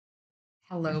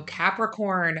Hello,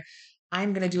 Capricorn.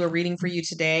 I'm going to do a reading for you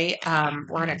today.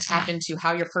 We're going to tap into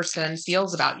how your person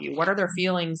feels about you. What are their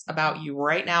feelings about you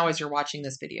right now as you're watching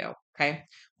this video? Okay.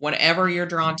 Whenever you're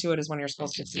drawn to it is when you're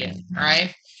supposed to see it. All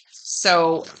right.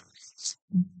 So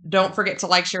don't forget to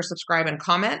like, share, subscribe, and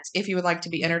comment. If you would like to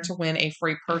be entered to win a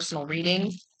free personal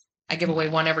reading, I give away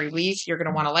one every week. You're going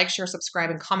to want to like, share,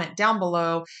 subscribe, and comment down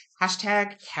below.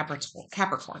 Hashtag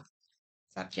Capricorn.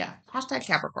 Yeah. Hashtag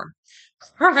Capricorn.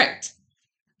 Perfect.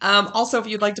 Also, if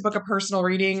you'd like to book a personal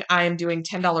reading, I am doing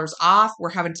 $10 off. We're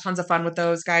having tons of fun with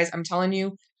those, guys. I'm telling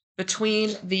you,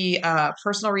 between the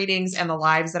personal readings and the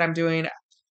lives that I'm doing,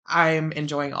 I'm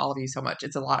enjoying all of you so much.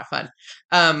 It's a lot of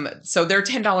fun. So they're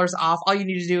 $10 off. All you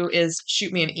need to do is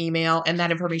shoot me an email, and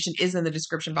that information is in the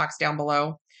description box down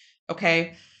below.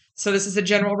 Okay. So this is a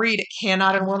general read. It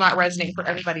cannot and will not resonate for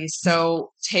everybody.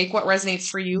 So take what resonates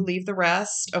for you, leave the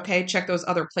rest. Okay. Check those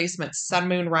other placements: Sun,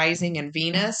 Moon, Rising, and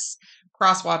Venus.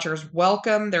 Cross watchers,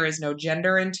 welcome. There is no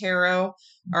gender in tarot.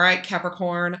 All right,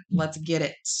 Capricorn, let's get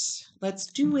it. Let's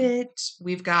do it.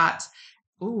 We've got,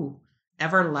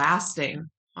 everlasting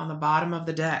on the bottom of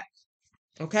the deck.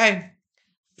 Okay.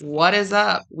 What is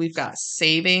up? We've got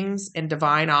savings and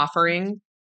divine offering.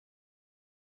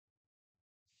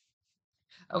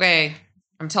 Okay.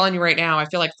 I'm telling you right now, I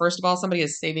feel like, first of all, somebody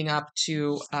is saving up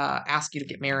to ask you to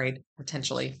get married,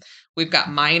 potentially. We've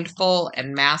got mindful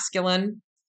and masculine.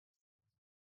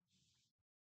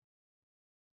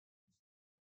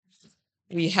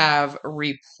 We have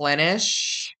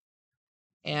replenish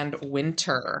and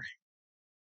winter.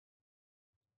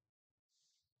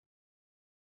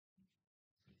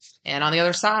 And on the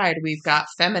other side, we've got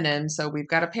feminine. So we've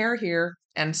got a pair here,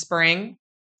 and spring.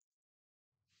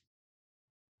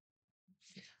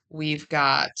 We've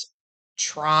got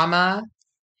trauma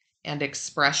and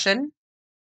expression.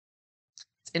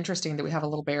 It's interesting that we have a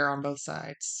little bear on both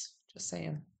sides. Just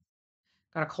saying.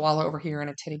 Got a koala over here and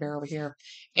a teddy bear over here.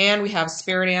 And we have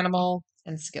spirit animal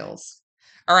and skills.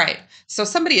 All right. So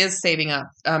somebody is saving up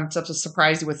to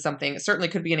surprise you with something. It certainly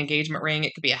could be an engagement ring.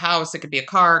 It could be a house. It could be a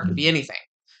car. It could be anything.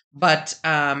 But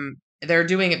they're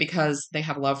doing it because they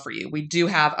have love for you. We do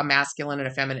have a masculine and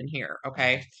a feminine here.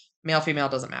 Okay. Male, female,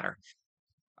 doesn't matter.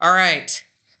 All right.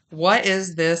 What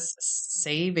is this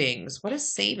savings? What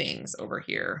is savings over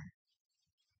here?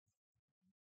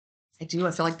 I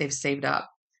feel like they've saved up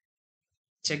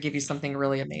to give you something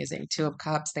really amazing. Two of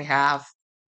Cups, they have.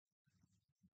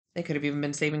 They could have even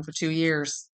been saving for 2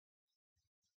 years.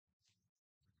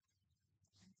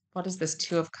 What is this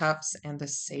Two of Cups and the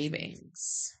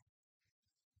savings?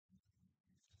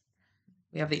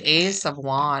 We have the Ace of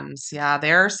Wands. Yeah,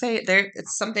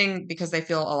 it's something because they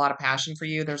feel a lot of passion for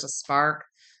you. There's a spark.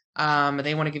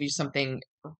 They want to give you something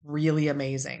really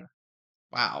amazing.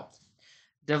 Wow.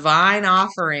 Divine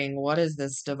offering. What is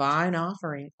this divine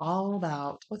offering all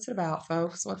about? What's it about,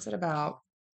 folks? What's it about?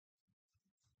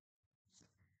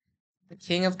 The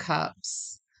King of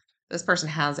Cups. This person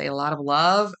has a lot of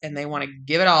love and they want to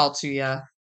give it all to you.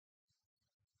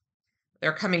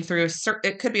 They're coming through.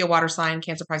 It could be a water sign,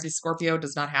 Cancer, Pisces, Scorpio.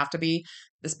 Does not have to be.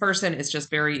 This person is just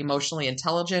very emotionally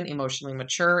intelligent, emotionally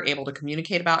mature, able to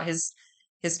communicate about his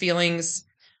feelings,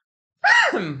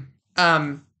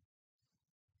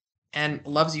 and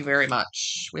loves you very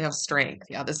much. We have strength.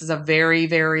 Yeah, this is a very,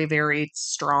 very, very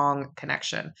strong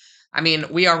connection. I mean,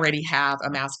 we already have a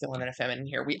masculine and a feminine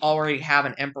here. We already have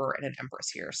an emperor and an empress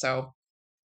here. So,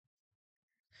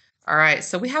 all right.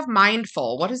 So we have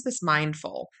mindful. What is this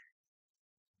mindful?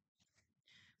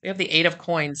 We have the Eight of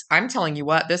Coins. I'm telling you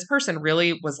what, this person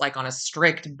really was like on a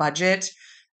strict budget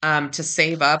to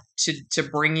save up to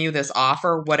bring you this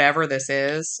offer, whatever this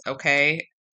is, okay?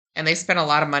 And they spent a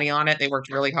lot of money on it. They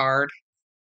worked really hard.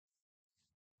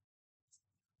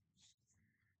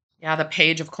 Yeah, the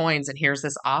Page of Coins, and here's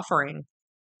this offering.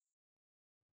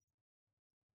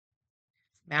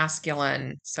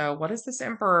 Masculine. So what does this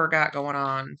Emperor got going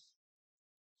on?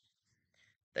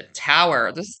 The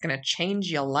Tower. This is going to change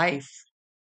your life.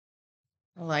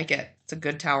 I like it. It's a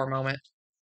good Tower moment.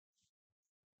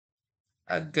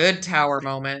 A good Tower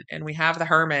moment. And we have the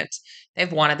Hermit.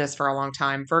 They've wanted this for a long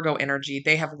time. Virgo energy.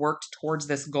 They have worked towards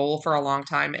this goal for a long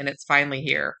time, and it's finally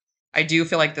here. I do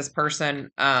feel like this person,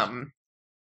 I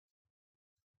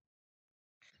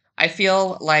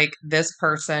feel like this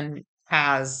person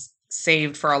has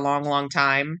saved for a long, long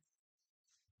time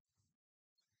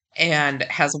and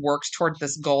has worked toward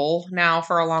this goal now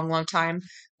for a long, long time.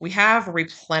 We have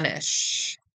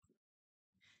replenish.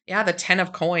 Yeah, the 10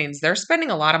 of coins. They're spending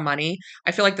a lot of money.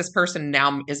 I feel like this person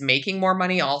now is making more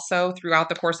money also throughout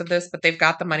the course of this, but they've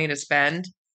got the money to spend.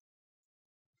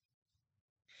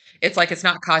 It's like it's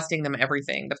not costing them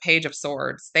everything. The Page of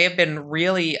Swords. They have been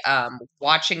really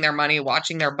watching their money,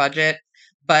 watching their budget,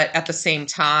 but at the same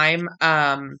time,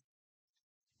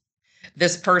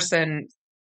 this person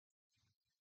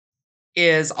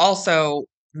is also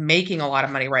making a lot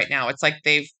of money right now. It's like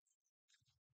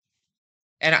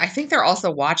and I think they're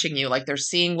also watching you, like they're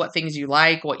seeing what things you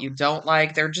like, what you don't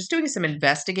like. They're just doing some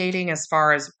investigating as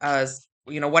far as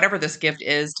whatever this gift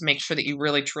is to make sure that you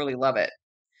really truly love it.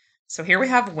 So here we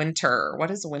have Winter.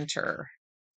 What is Winter?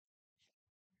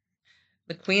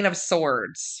 The Queen of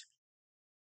Swords.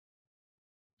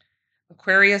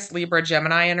 Aquarius, Libra,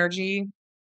 Gemini energy.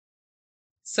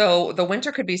 So the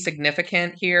winter could be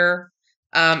significant here,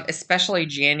 especially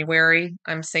January,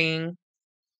 I'm seeing.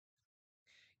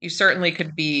 You certainly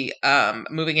could be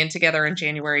moving in together in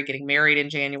January, getting married in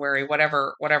January,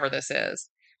 whatever this is.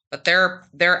 But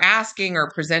they're asking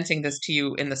or presenting this to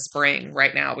you in the spring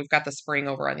right now. We've got the spring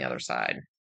over on the other side.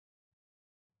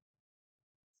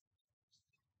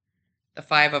 The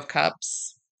Five of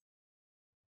Cups.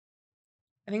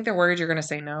 I think they're worried you're going to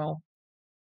say no.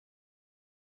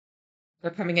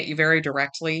 They're coming at you very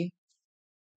directly.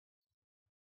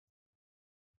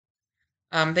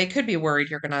 They could be worried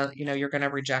you're gonna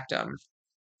reject them.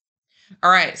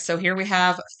 All right, so here we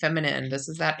have feminine. This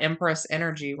is that Empress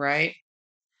energy, right?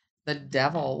 The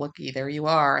Devil. Looky, there you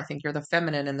are. I think you're the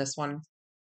feminine in this one.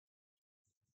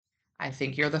 I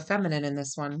think you're the feminine in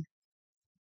this one.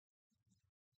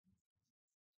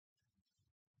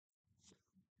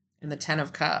 And the Ten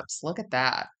of Cups. Look at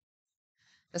that.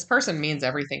 This person means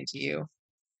everything to you.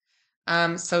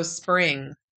 So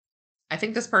spring. I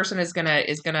think this person is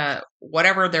gonna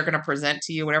whatever they're gonna present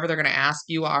to you, whatever they're gonna ask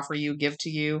you, offer you, give to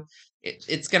you,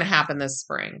 it's gonna happen this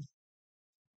spring.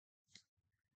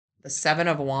 The Seven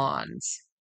of Wands.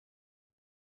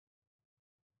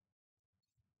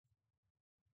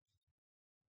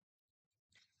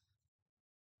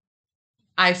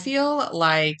 I feel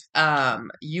like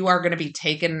you are going to be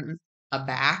taken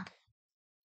aback.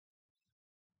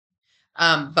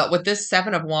 But with this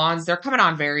Seven of Wands, they're coming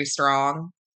on very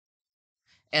strong,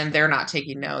 and they're not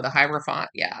taking no. The Hierophant,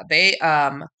 yeah, they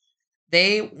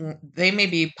may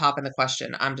be popping the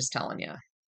question. I'm just telling you.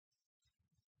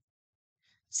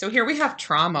 So here we have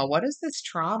trauma. What is this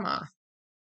trauma?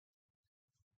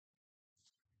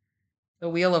 The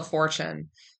Wheel of Fortune.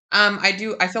 I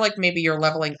feel like maybe you're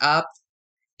leveling up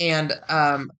and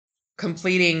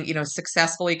completing,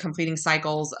 successfully completing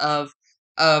cycles of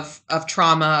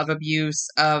trauma, of abuse,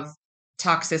 of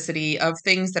toxicity, of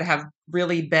things that have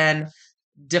really been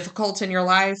difficult in your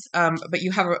life. But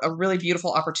you have a really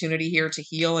beautiful opportunity here to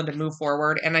heal and to move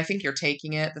forward. And I think you're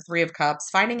taking it. The Three of Cups,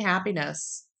 finding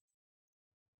happiness.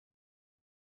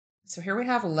 So here we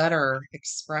have letter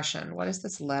expression. What is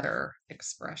this letter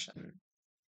expression?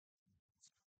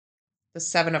 The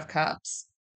Seven of Cups.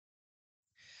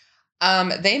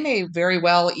 They may very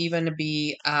well even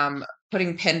be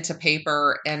putting pen to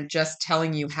paper and just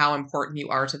telling you how important you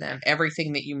are to them,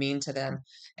 everything that you mean to them,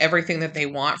 everything that they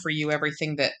want for you,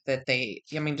 everything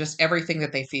just everything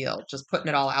that they feel, just putting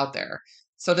it all out there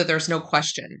so that there's no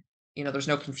question, there's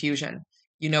no confusion.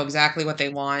 You know exactly what they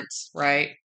want, right?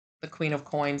 The Queen of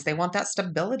Coins. They want that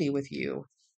stability with you.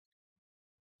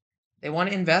 They want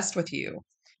to invest with you.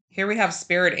 Here we have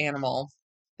spirit animal.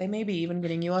 They may be even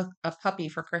getting you a puppy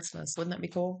for Christmas. Wouldn't that be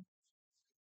cool?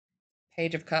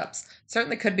 Page of Cups.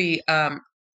 Certainly could be a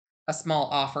small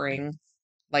offering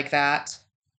like that.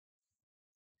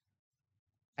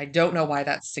 I don't know why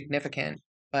that's significant,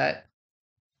 but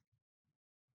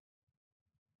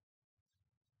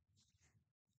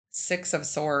Six of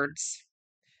Swords.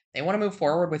 They want to move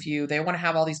forward with you. They want to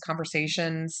have all these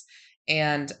conversations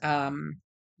and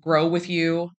grow with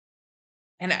you.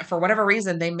 And for whatever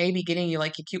reason, they may be getting you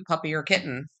like a cute puppy or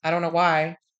kitten. I don't know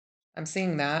why. I'm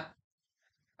seeing that.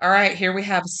 All right, here we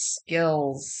have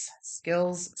skills.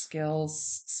 Skills,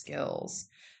 skills, skills.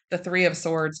 The Three of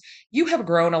Swords. You have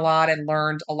grown a lot and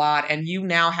learned a lot, and you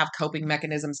now have coping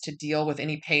mechanisms to deal with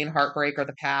any pain, heartbreak, or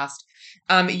the past.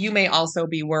 You may also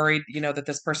be worried, that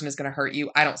this person is going to hurt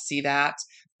you. I don't see that.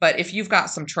 But if you've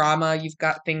got some trauma, you've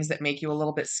got things that make you a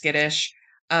little bit skittish,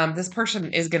 this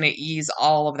person is going to ease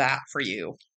all of that for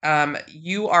you.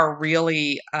 You are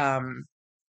really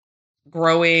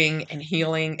growing and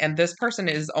healing, and this person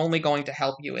is only going to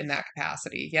help you in that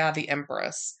capacity. Yeah, the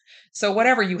Empress. So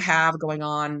whatever you have going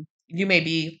on,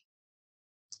 you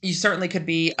certainly could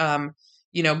be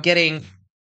getting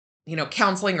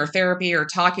counseling or therapy or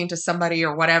talking to somebody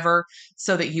or whatever,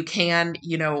 so that you can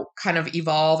kind of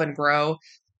evolve and grow.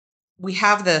 We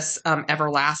have this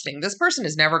everlasting. This person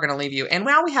is never going to leave you. And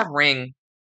now we have Ring.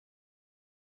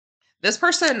 This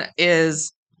person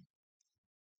is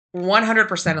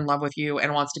 100% in love with you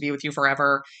and wants to be with you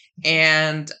forever.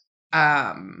 And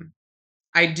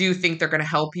I do think they're going to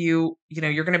help you. You know,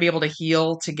 you're going to be able to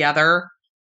heal together.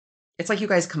 It's like you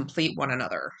guys complete one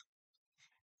another.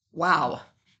 Wow.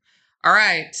 All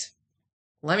right.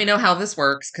 Let me know how this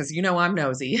works because you know I'm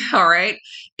nosy. All right.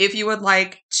 If you would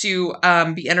like to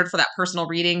be entered for that personal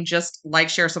reading, just like,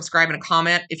 share, subscribe, and a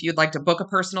comment. If you'd like to book a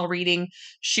personal reading,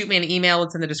 shoot me an email.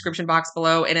 It's in the description box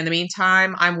below. And in the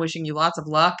meantime, I'm wishing you lots of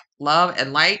luck, love,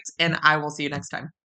 and light. And I will see you next time.